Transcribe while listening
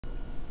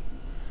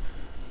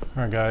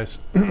Alright guys,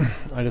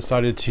 I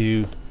decided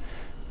to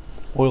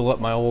oil up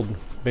my old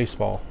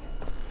baseball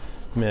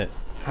mitt.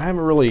 I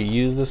haven't really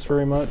used this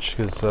very much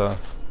because I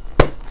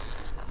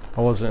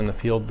wasn't in the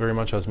field very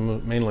much. I was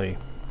mainly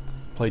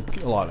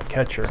played a lot of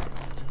catcher,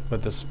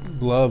 but this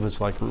glove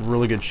is like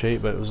really good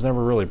shape, but it was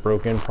never really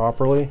broke in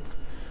properly.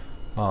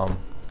 So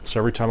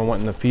every time I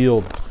went in the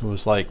field, it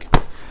was like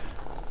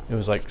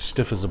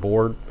stiff as a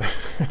board.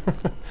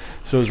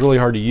 So it was really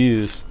hard to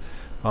use.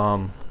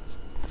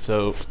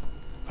 So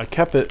I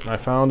kept it and I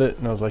found it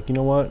and I was like, you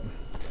know what?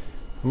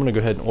 I'm gonna go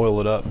ahead and oil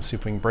it up and see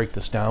if we can break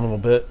this down a little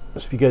bit.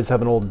 So if you guys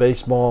have an old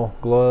baseball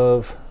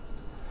glove,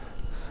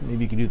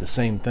 maybe you can do the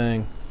same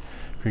thing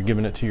if you're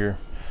giving it to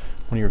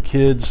one of your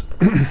kids.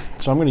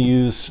 So I'm gonna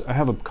use, I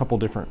have a couple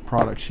different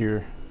products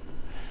here.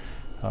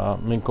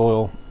 Mink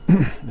oil,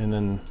 and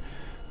then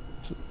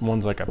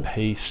one's like a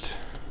paste,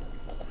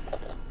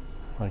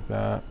 like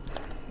that.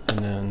 And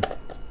then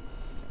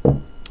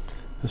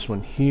this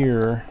one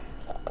here,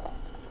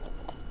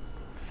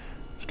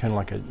 it's kind of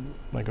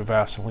like a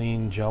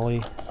Vaseline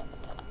jelly.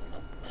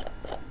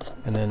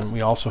 And then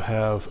we also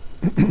have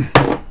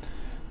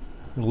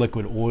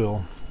liquid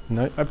oil. And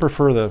I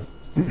prefer the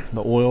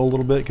oil a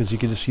little bit because you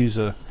can just use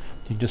you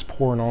just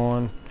pour it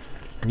on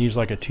and use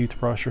like a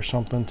toothbrush or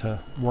something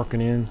to work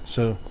it in.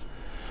 So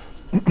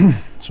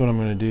what I'm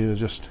going to do is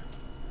just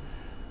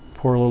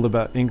pour a little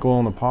bit of ink oil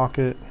in the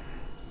pocket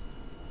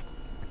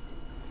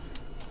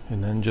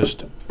and then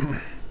just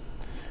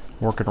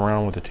work it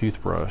around with a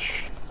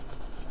toothbrush.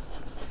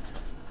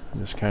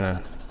 Just kind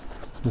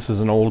of, this is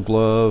an old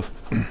glove,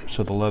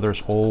 so the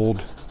leather's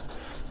old,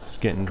 it's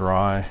getting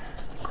dry,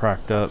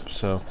 cracked up,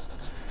 so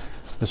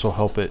this will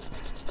help it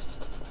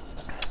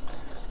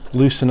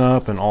loosen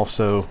up and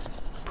also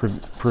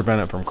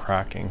prevent it from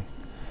cracking,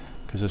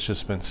 because it's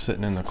just been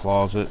sitting in the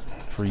closet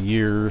for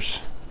years.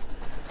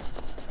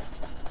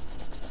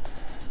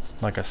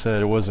 Like I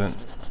said, it wasn't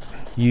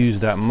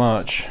used that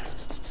much.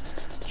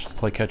 Just to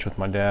play catch with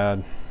my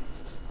dad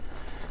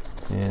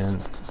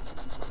and,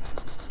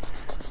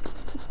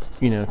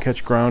 you know,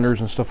 catch grounders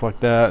and stuff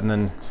like that. And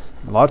then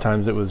a lot of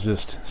times it was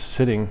just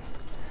sitting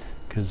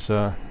because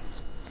I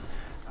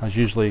was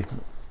usually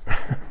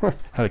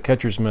had a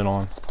catcher's mitt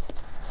on.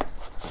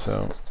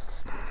 So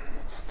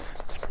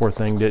this poor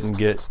thing didn't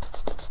get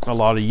a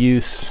lot of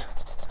use.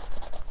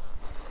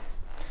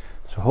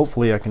 So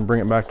hopefully I can bring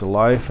it back to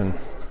life and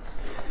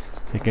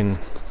it can,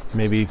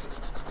 maybe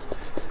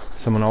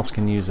someone else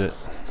can use it.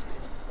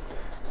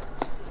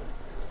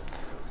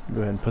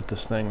 Go ahead and put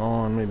this thing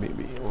on. Maybe it'd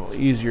be a little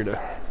easier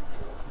to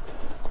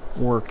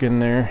work in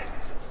there.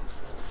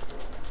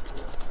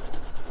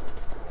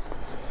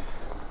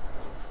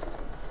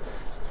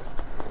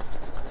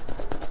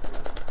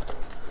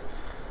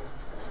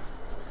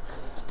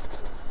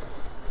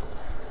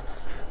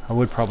 I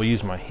would probably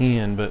use my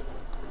hand, but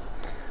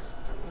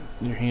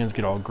your hands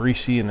get all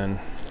greasy, and then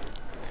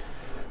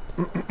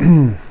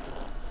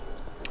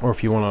or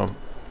if you want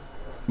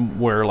to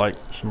wear like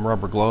some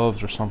rubber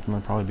gloves or something,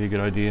 that'd probably be a good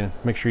idea.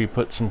 Make sure you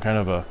put some kind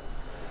of a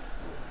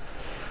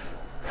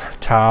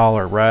towel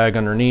or rag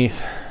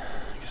underneath,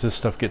 because this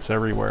stuff gets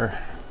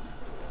everywhere.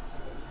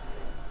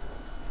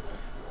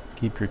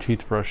 Keep your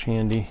toothbrush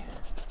handy.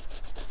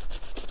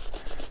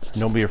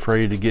 And don't be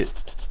afraid to get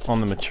on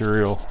the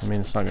material. I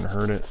mean, it's not going to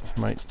hurt it.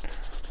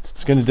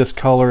 It's going to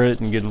discolor it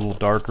and get a little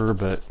darker,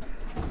 but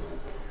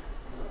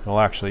it'll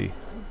actually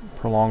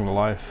prolong the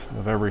life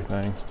of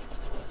everything.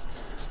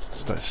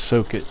 Just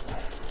soak it.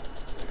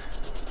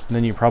 And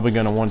then you're probably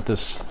going to want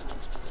this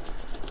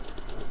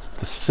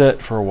to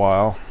set for a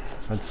while.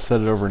 I'd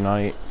set it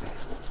overnight.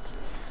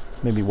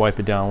 Maybe wipe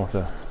it down with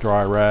a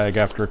dry rag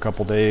after a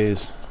couple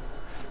days.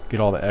 Get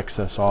all the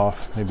excess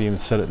off. Maybe even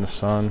set it in the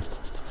sun.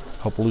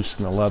 Help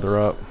loosen the leather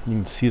up. You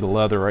can see the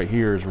leather right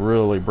here is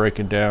really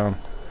breaking down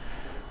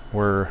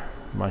where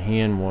my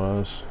hand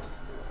was.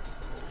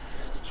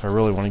 So I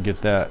really want to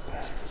get that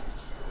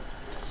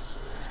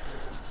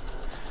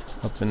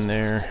up in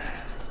there.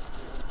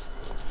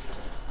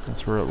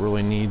 That's where it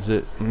really needs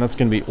it. And that's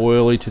going to be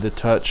oily to the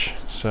touch.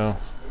 So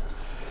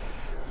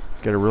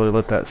got to really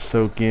let that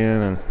soak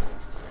in and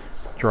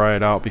dry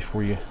it out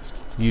before you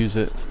use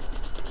it.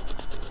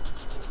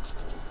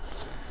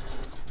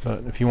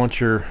 But if you want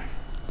your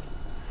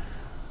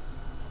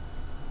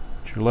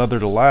leather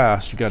to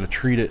last, you got to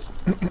treat it.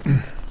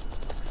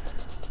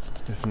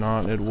 If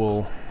not, it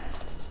will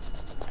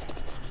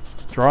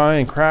dry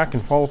and crack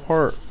and fall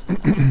apart.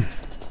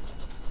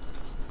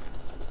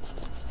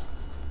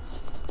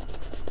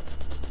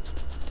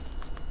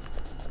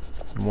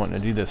 I'm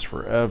wanting to do this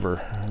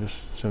forever.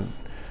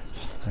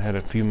 I had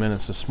a few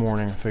minutes this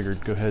morning. I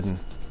figured go ahead and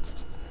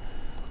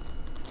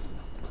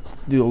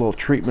do a little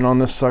treatment on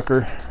this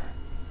sucker.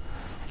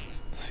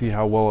 See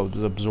how well it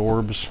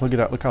absorbs. Look at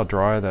that, look how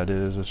dry that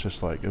is. It's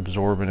just like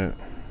absorbing it.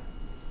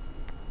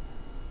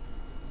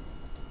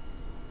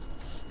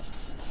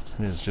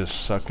 And it's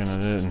just sucking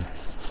it in.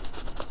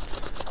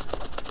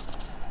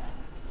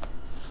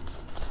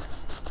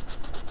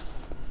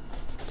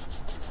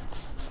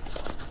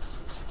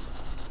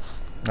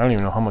 don't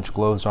even know how much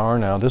gloves are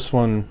now. This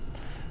one,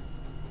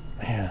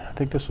 man, I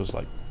think this was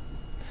like,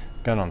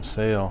 got on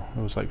sale.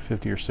 It was like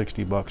 50 or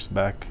 60 bucks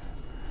back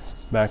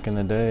in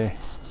the day.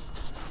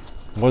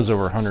 It was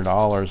over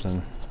 $100,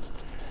 and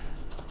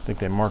I think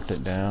they marked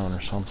it down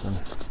or something.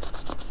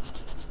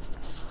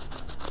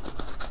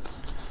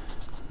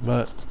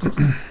 But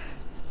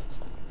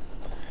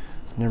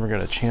never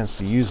got a chance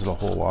to use it a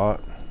whole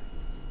lot.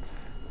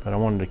 But I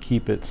wanted to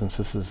keep it since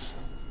this is,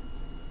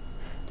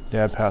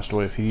 Dad passed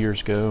away a few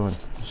years ago, and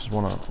this is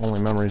one of the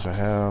only memories I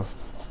have.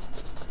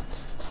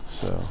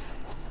 So,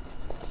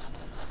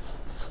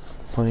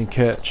 playing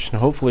catch. And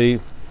hopefully,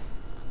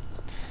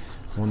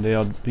 one day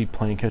I'll be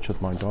playing catch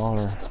with my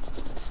daughter.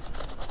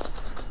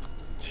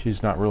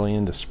 She's not really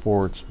into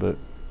sports, but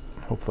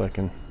hopefully I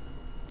can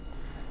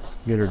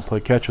get her to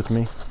play catch with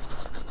me.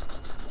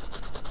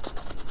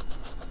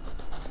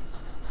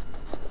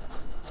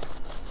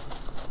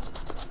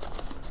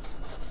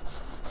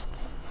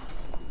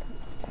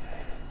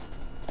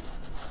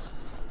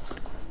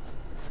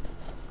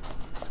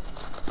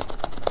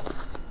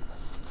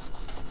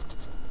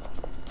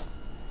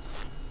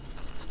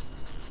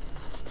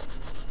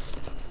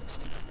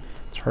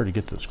 Hard to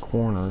get those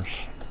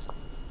corners,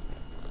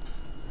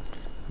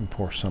 and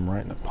pour some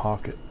right in the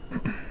pocket.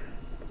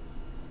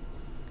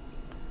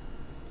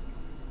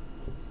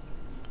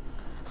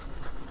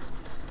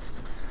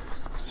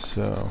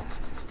 So,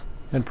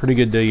 had a pretty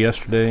good day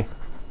yesterday.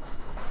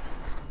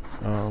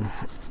 A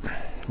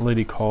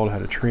lady called,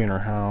 had a tree in her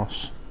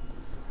house,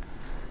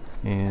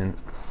 and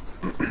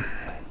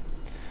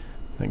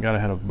thank God I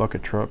had a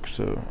bucket truck,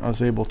 so I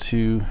was able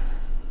to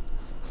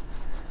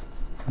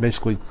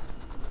basically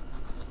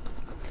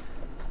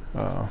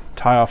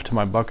tie off to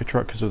my bucket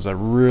truck because it was a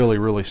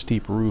really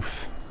steep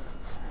roof.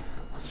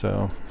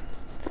 So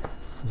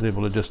I was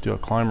able to just do a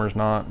climber's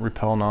knot,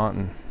 rappel knot,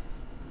 and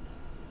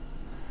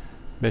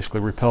basically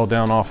rappel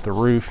down off the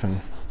roof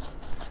and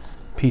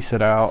piece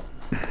it out.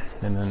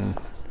 And then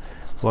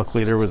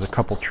luckily there was a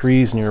couple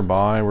trees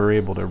nearby. We were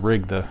able to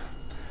rig the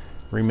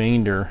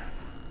remainder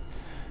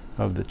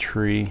of the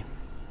tree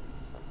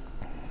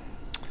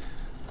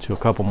to a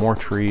couple more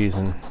trees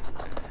and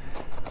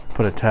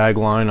put a tag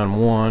line on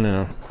one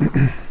and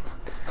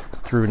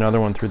threw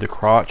another one through the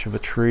crotch of a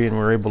tree, and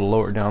we were able to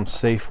lower it down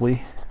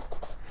safely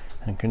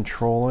and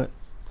control it.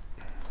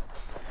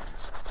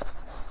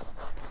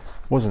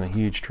 It wasn't a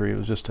huge tree, it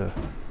was just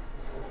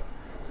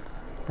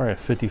probably a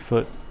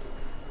 50-foot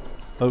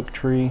oak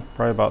tree,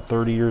 probably about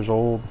 30 years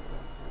old.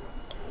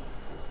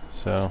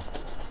 So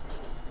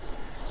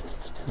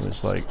it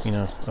was like, you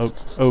know,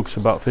 oak's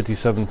about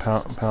 57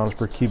 pounds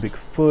per cubic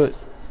foot,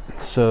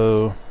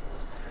 so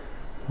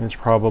it's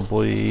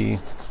probably,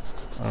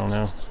 I don't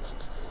know,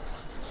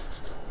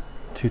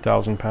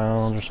 2,000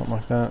 pounds or something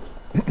like that.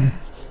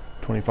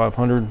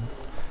 2,500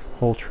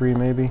 whole tree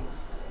maybe.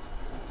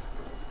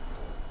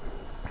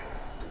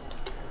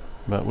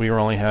 But we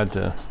only had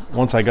to,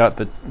 once I got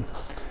the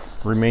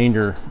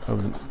remainder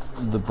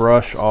of the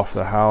brush off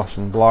the house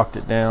and blocked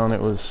it down,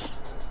 it was,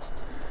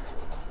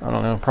 I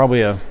don't know,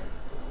 probably a,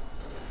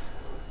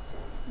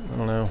 I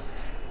don't know,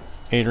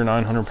 800 or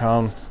 900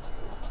 pound,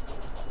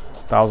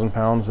 1,000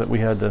 pounds that we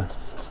had to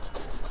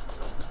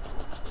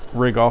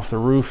rig off the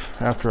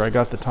roof after I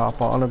got the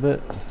top out of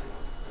it.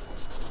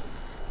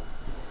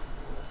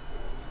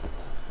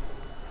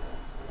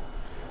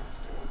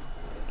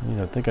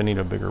 I think I need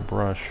a bigger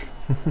brush.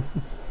 I'll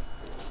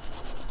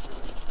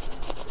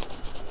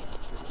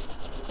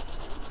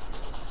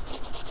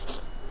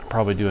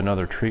probably do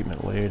another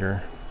treatment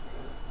later.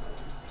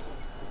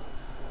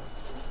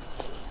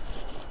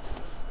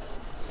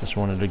 Just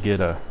wanted to get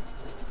a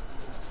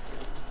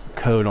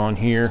coat on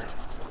here,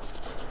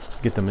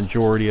 get the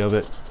majority of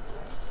it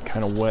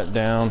kind of wet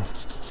down.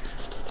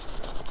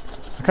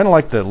 I kind of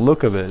like the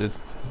look of it. It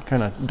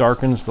kind of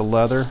darkens the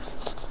leather.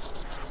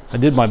 I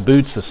did my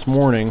boots this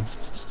morning.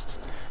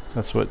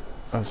 That's what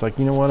I was like,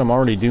 you know what, I'm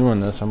already doing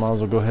this, I might as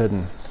well go ahead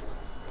and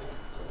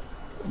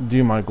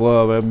do my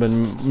glove. I've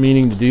been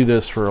meaning to do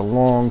this for a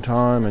long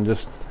time and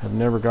just have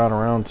never got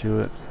around to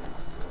it.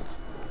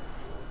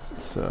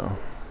 So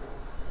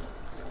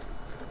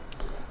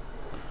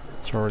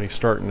it's already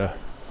starting to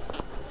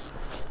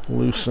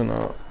loosen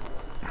up.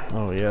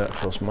 Oh yeah, it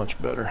feels much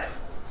better.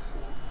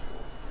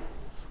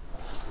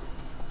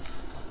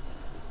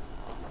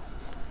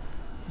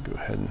 Go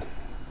ahead and,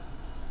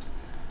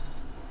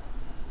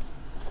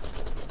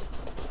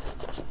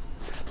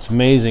 it's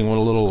amazing what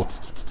a little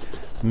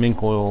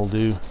mink oil will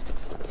do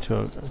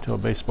to a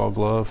baseball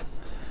glove.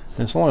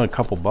 And it's only a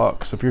couple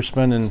bucks. If you're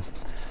spending,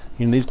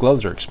 you know, these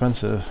gloves are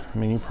expensive. I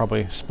mean, you're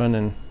probably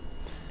spending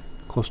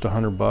close to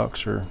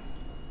 $100 or,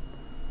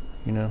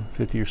 you know,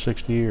 50 or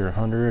 60 or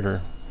 100,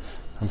 or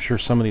I'm sure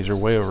some of these are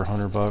way over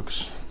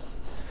 $100.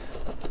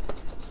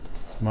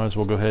 Might as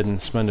well go ahead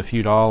and spend a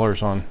few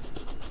dollars on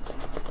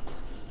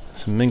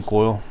some mink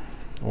oil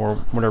or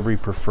whatever you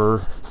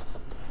prefer,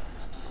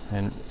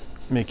 and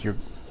make your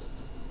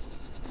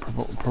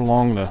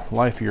prolong the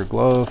life of your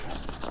glove.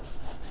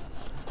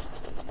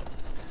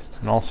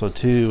 And also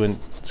too, and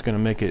it's going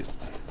to make it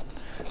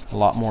a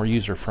lot more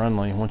user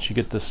friendly. Once you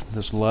get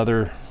this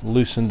leather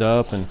loosened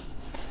up, and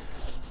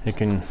it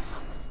can,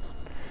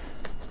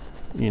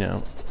 you know,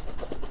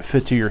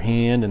 fit to your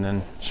hand. And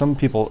then some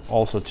people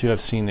also too,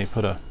 I've seen they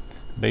put a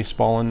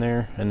baseball in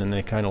there and then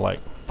they kind of like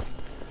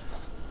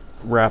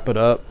wrap it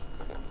up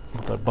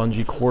with a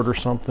bungee cord or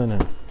something,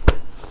 and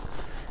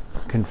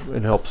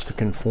it helps to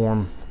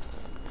conform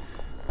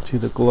to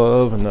the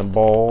glove and the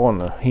ball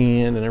and the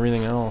hand and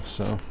everything else.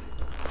 So,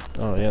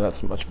 oh yeah,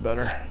 that's much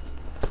better.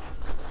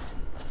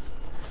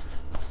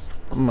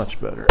 Much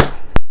better.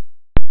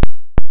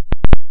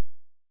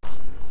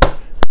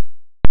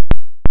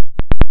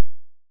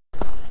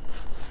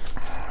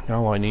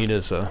 Now all I need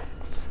is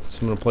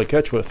someone to play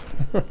catch with.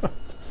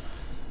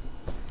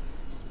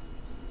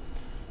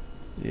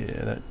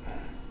 Yeah,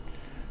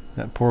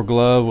 that poor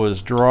glove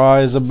was dry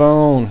as a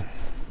bone.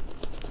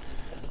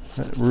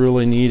 That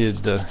really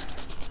needed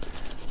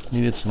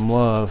some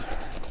love.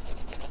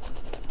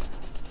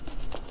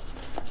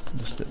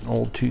 Just an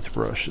old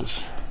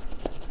toothbrushes.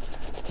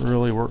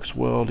 Really works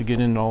well to get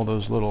into all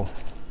those little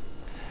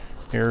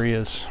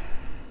areas.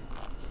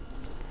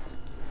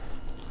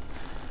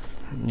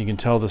 You can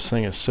tell this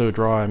thing is so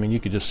dry. I mean, you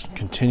could just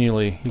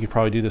continually, you could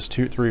probably do this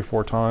 2, 3, or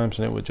 4 times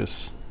and it would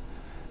just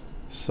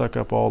suck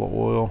up all the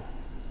oil.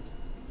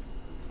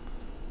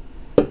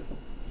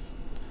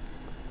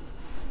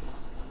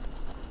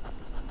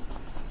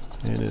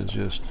 It is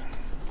just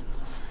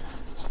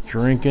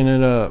drinking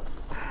it up.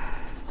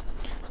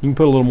 You can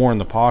put a little more in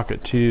the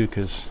pocket too,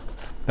 because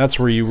that's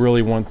where you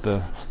really want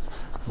the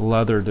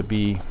leather to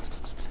be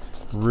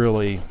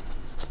really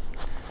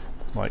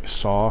like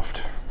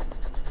soft.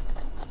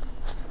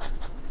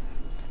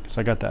 Because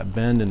I got that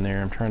bend in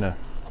there. I'm trying to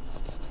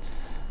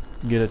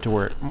get it to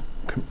where it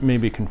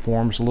maybe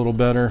conforms a little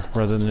better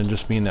rather than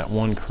just being that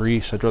one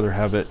crease. I'd rather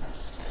have it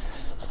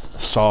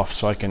soft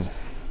so I can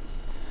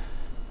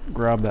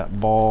grab that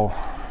ball.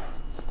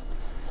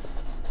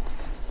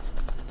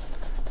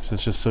 So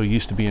it's just so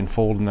used to being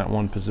folded in that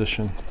one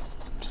position.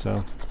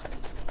 So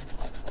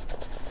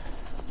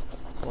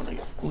I want to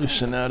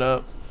loosen that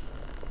up,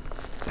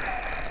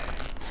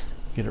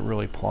 get it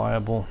really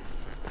pliable.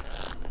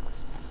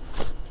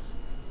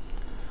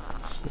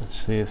 So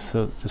let's see, it's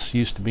so just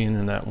used to being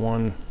in that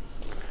one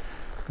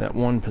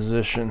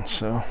position.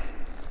 So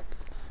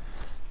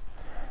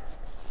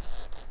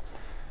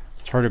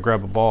it's hard to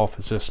grab a ball if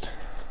it's just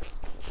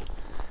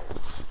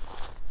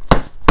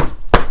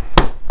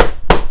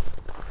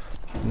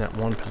in that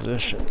one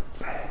position.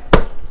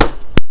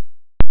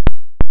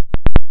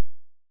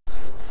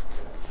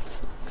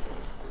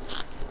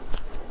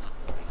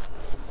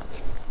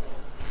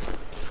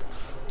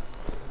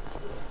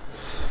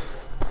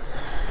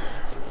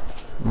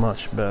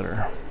 Much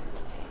better.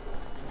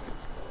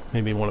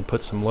 Maybe want to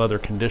put some leather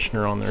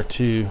conditioner on there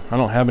too. I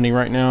don't have any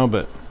right now,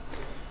 but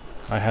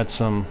I had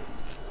some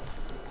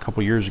a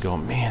couple years ago.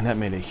 Man, that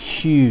made a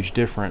huge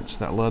difference,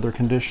 that leather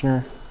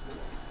conditioner.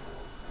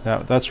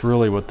 That's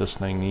really what this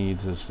thing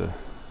needs, is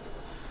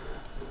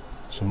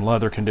some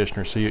leather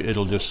conditioner, so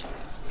it'll just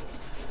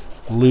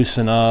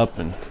loosen up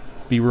and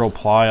be real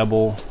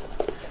pliable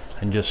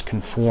and just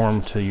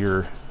conform to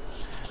your,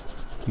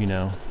 you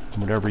know,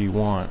 whatever you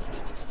want.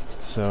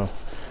 So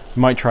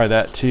you might try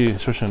that too,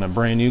 especially on a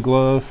brand new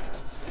glove.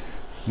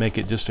 Make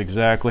it just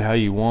exactly how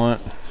you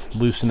want.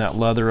 Loosen that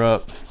leather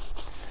up.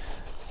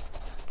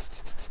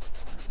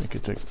 Make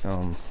it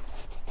the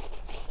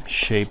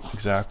shape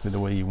exactly the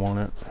way you want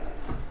it.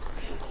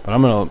 But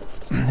I'm gonna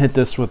hit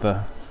this with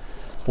the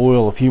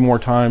oil a few more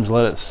times,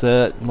 let it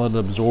set, let it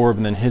absorb,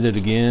 and then hit it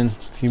again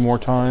a few more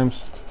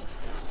times,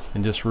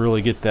 and just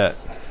really get that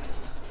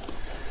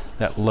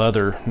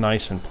leather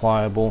nice and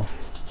pliable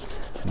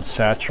and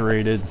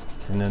saturated.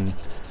 And then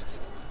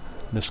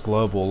this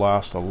glove will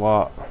last a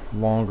lot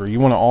longer.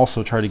 You want to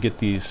also try to get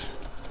the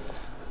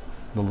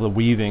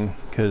weaving,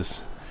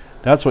 because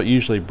that's what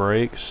usually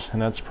breaks,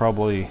 and that's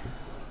probably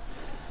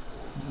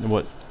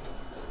what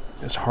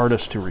is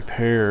hardest to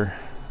repair.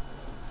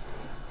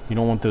 You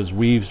don't want those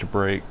weaves to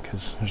break,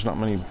 because there's not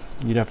many.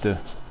 You'd have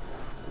to,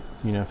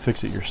 you know,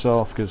 fix it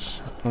yourself,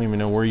 because I don't even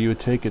know where you would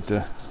take it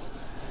to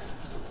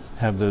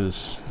have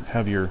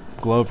your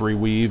glove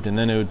reweaved, and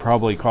then it would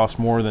probably cost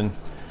more than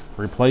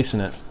replacing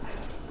it.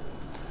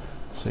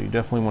 So you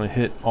definitely want to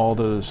hit all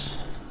those,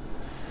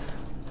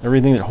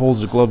 everything that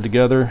holds the glove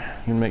together.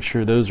 You can make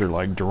sure those are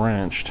like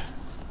drenched,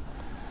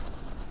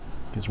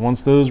 because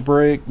once those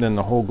break, then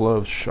the whole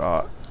glove's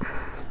shot,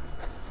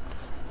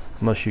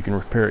 unless you can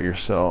repair it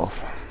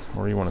yourself,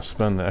 or you want to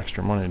spend the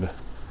extra money to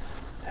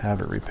have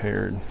it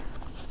repaired.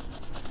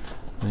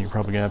 And you're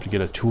probably gonna have to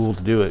get a tool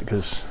to do it,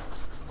 because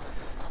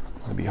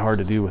it'd be hard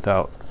to do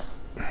without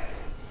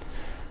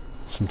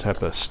some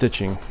type of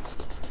stitching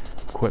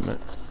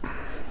equipment.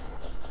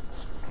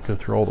 Go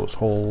through all those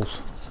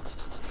holes.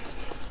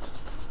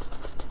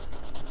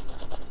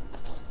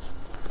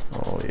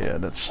 Oh yeah,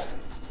 that's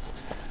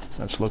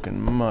looking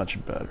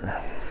much better.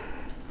 I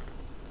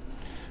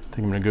think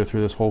I'm gonna go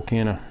through this whole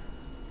can of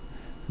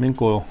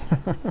Mink oil.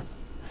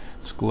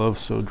 This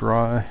glove's so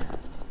dry.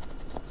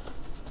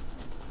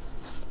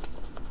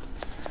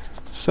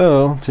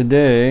 So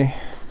today,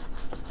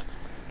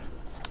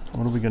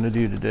 what are we going to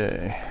do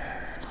today?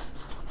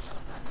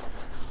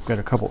 Got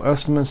a couple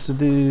estimates to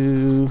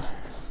do,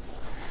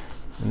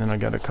 and then I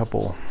got a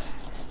couple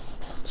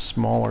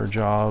smaller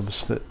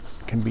jobs that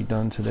can be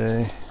done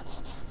today.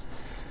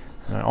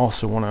 And I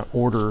also want to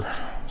order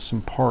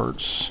some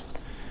parts.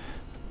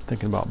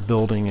 Thinking about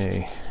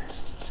building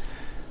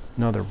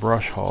another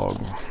brush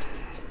hog,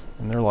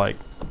 and they're like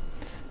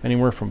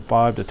anywhere from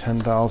 $5,000 to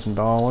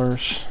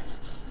 $10,000.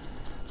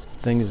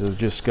 Things have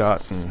just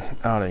gotten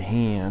out of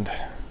hand.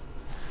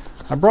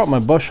 I brought my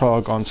brush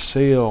hog on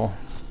sale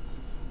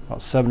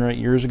about 7 or 8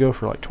 years ago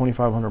for like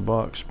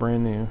 $2,500,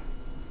 brand new.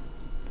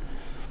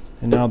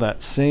 And now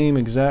that same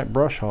exact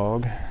brush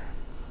hog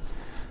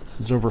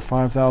is over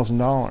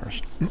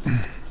 $5,000.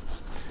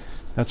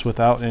 That's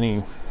without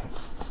any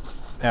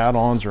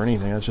add-ons or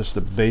anything. That's just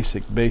the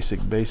basic,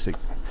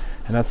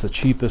 and that's the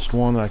cheapest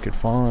one that I could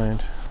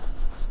find.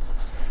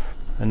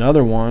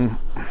 Another one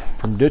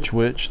from Ditch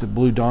Witch, the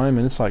Blue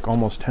Diamond, it's like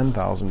almost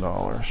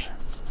 $10,000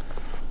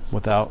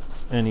 without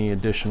any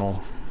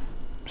additional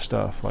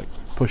stuff like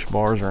push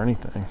bars or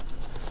anything.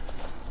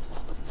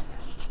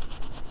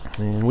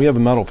 And we have a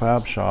metal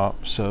fab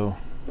shop, so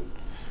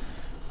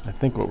I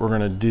think what we're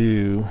gonna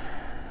do,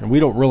 and we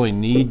don't really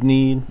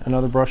need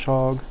another brush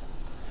hog.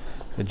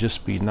 It'd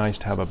just be nice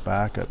to have a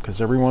backup,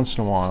 because every once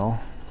in a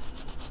while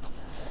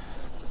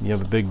you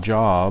have a big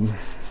job,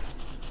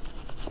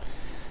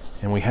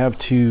 and we have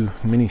 2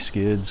 mini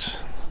skids,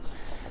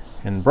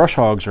 and brush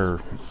hogs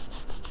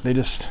they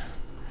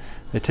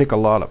take a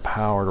lot of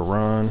power to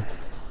run,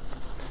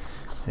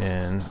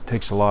 and it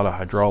takes a lot of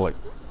hydraulic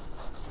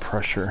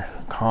pressure,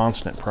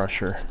 constant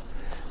pressure.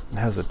 It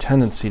has a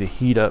tendency to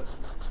heat up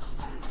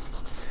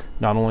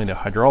not only the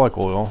hydraulic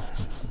oil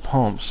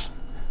pumps,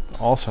 but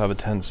also have a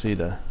tendency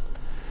to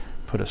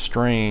put a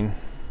strain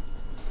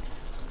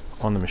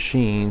on the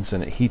machines,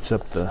 and it heats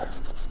up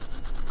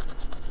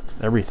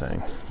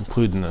everything,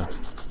 including the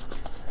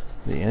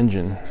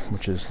engine,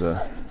 which is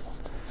the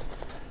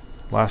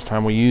last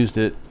time we used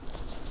it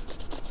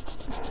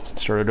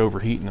started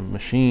overheating the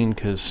machine,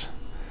 because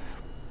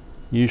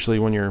usually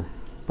when you're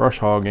brush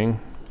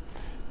hogging,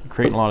 you're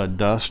creating a lot of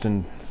dust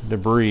and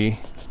debris,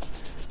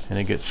 and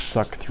it gets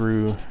sucked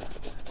through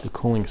the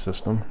cooling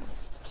system,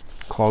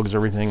 clogs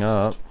everything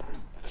up.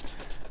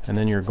 And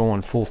then you're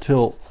going full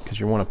tilt because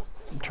you want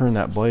to turn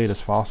that blade as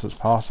fast as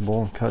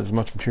possible and cut as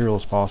much material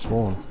as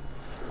possible and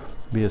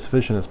be as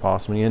efficient as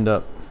possible. You end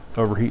up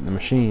overheating the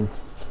machine.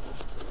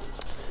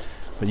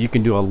 But you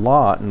can do a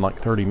lot in like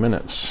 30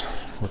 minutes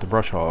with a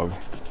brush hog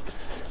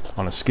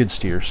on a skid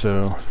steer.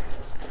 So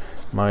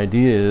my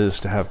idea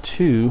is to have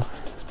 2,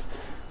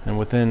 and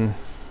within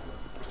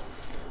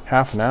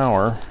half an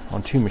hour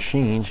on 2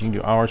 machines you can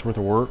do hours worth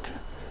of work.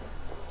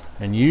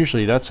 And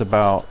usually that's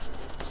about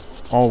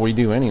all we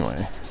do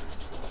anyway.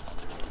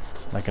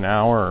 Like an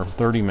hour or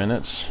 30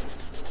 minutes,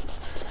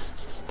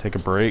 take a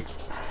break,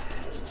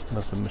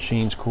 let the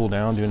machines cool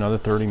down, do another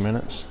 30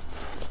 minutes,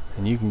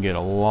 and you can get a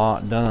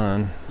lot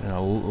done in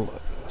a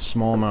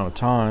small amount of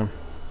time.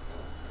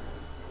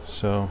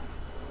 So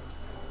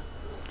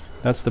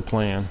that's the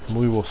plan.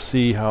 We will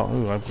see how,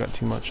 I've got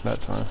too much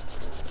that time.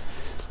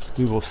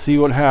 We will see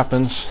what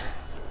happens.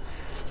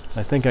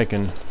 I think I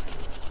can,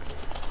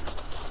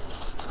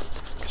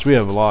 because we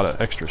have a lot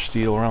of extra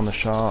steel around the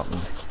shop,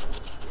 and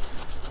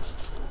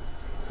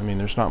I mean,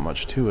 there's not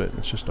much to it.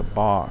 It's just a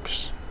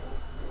box.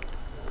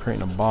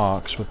 Creating a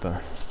box with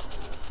the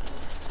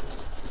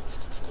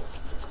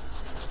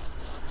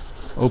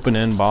open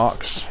end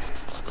box.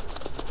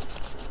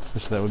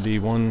 So that would be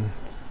one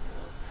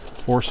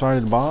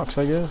 4-sided box,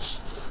 I guess.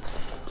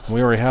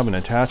 We already have an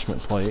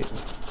attachment plate,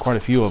 quite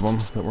a few of them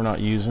that we're not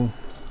using.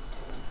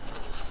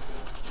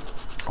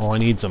 All I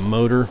need is a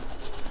motor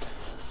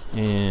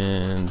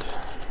and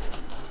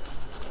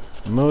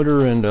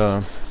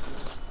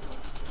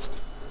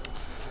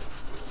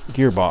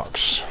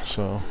gearbox.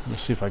 So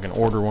let's see if I can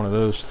order one of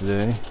those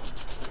today.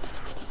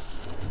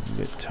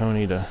 Get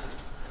Tony to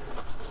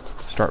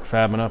start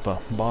fabbing up a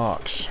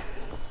box.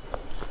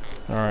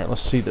 All right,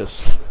 let's see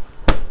this.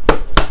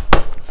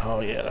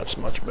 Oh yeah, that's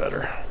much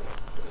better.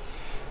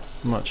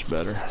 Much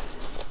better.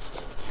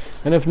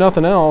 And if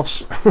nothing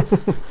else,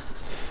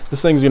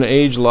 this thing's gonna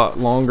age a lot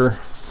longer,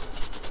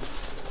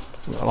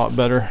 a lot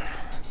better.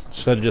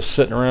 Instead of just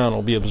sitting around,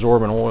 it'll be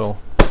absorbing oil.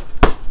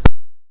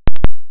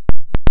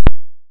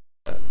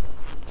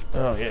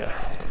 Oh yeah,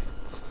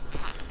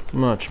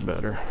 much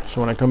better.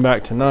 So when I come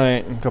back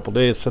tonight in a couple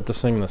days, set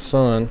this thing in the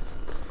sun,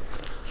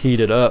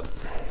 heat it up,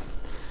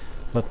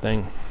 let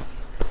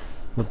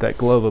that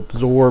glove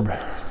absorb,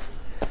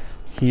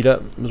 heat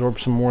up, absorb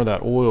some more of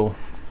that oil.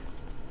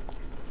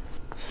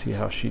 See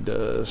how she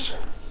does.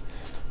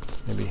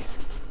 Maybe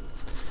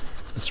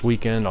this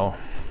weekend I'll.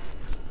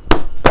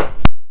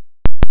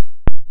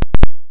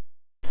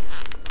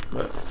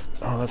 But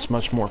oh, that's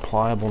much more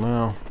pliable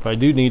now. But I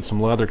do need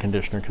some leather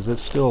conditioner because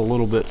it's still a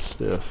little bit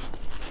stiff.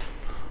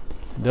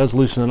 It does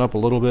loosen it up a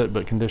little bit,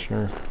 but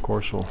conditioner, of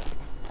course, will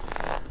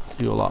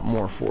do a lot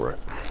more for it.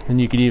 And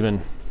you could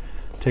even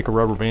take a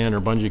rubber band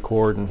or bungee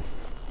cord, and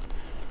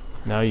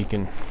now you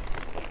can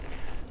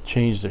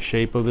change the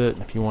shape of it.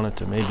 If you want it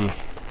to maybe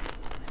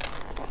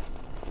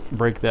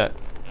break that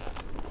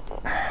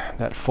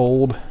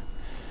fold,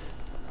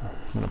 I'm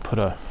going to put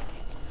a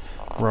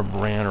rubber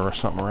band or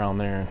something around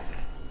there and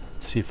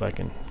see if I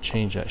can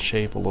change that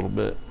shape a little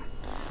bit,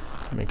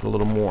 make it a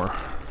little more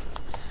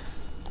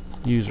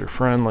user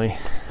friendly.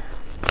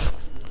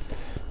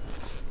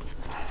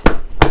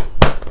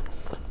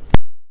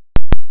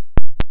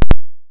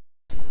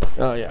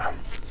 Oh yeah.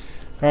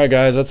 Alright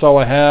guys, that's all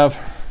I have.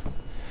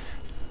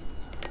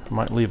 I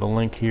might leave a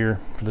link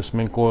here for this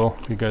mink oil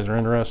if you guys are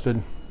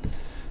interested.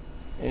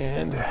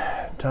 And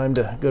time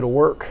to go to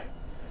work.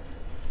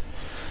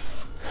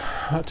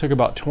 That took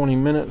about 20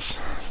 minutes.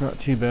 It's not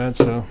too bad.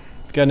 So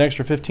if you got an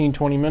extra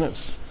 15-20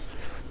 minutes,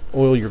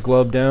 oil your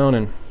glove down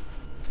and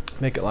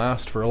make it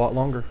last for a lot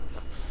longer.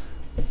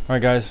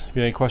 Alright guys, if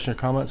you have any questions or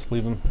comments,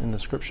 leave them in the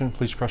description.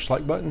 Please crush the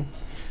like button,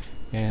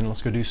 and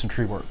let's go do some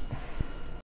tree work.